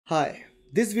Hi,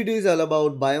 this video is all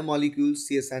about biomolecules,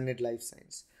 CSIR net life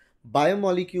science.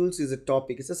 Biomolecules is a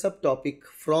topic, it's a subtopic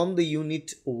from the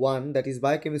unit 1, that is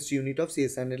biochemistry unit of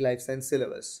CSIR net life science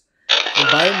syllabus. And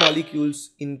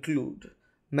biomolecules include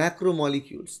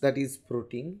macromolecules, that is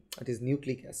protein, that is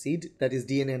nucleic acid, that is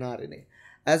DNA and RNA,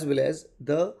 as well as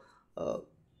the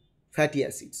fatty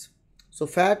acids. So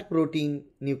fat, protein,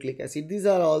 nucleic acid, these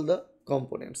are all the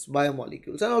components,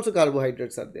 biomolecules, and also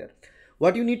carbohydrates are there.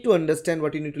 What you need to understand,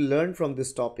 what you need to learn from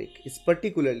this topic is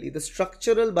particularly the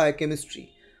structural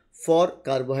biochemistry for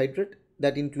carbohydrate,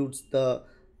 that includes the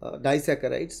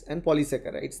disaccharides and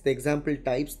polysaccharides, the example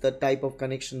types, the type of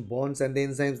connection bonds and the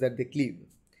enzymes that they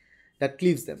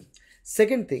cleaves them.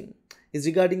 Second thing is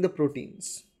regarding the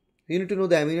proteins. You need to know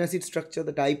the amino acid structure,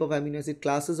 the type of amino acid,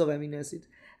 classes of amino acids,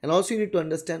 and also you need to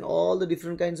understand all the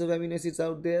different kinds of amino acids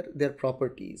out there, their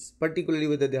properties, particularly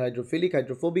whether they're hydrophilic,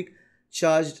 hydrophobic,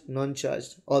 charged,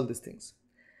 non-charged, all these things.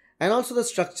 And also the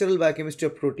structural biochemistry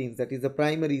of proteins, that is the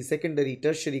primary, secondary,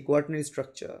 tertiary, quaternary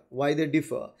structure, why they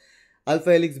differ,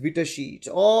 alpha helix, beta sheet,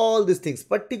 all these things,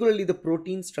 particularly the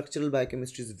protein structural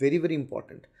biochemistry is very, very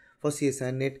important for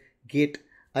CSIR net, GATE,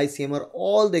 ICMR,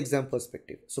 all the exam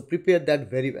perspective. So prepare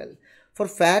that very well. For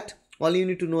fat, all you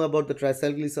need to know about the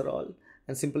triacylglycerol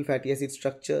and simple fatty acid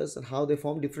structures and how they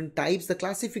form different types, the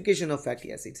classification of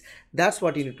fatty acids. That's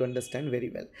what you need to understand very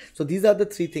well. So these are the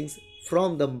three things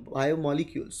from the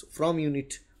biomolecules from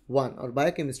unit 1 or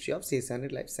biochemistry of CSIR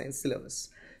net life science syllabus.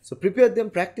 So prepare them,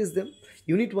 practice them.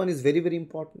 Unit 1 is very, very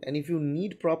important. And if you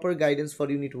need proper guidance for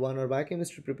unit 1 or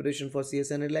biochemistry preparation for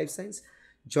CSIR net life science,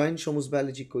 join Shomu's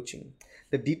biology coaching.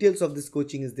 The details of this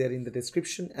coaching is there in the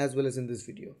description as well as in this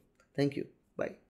video. Thank you. Bye.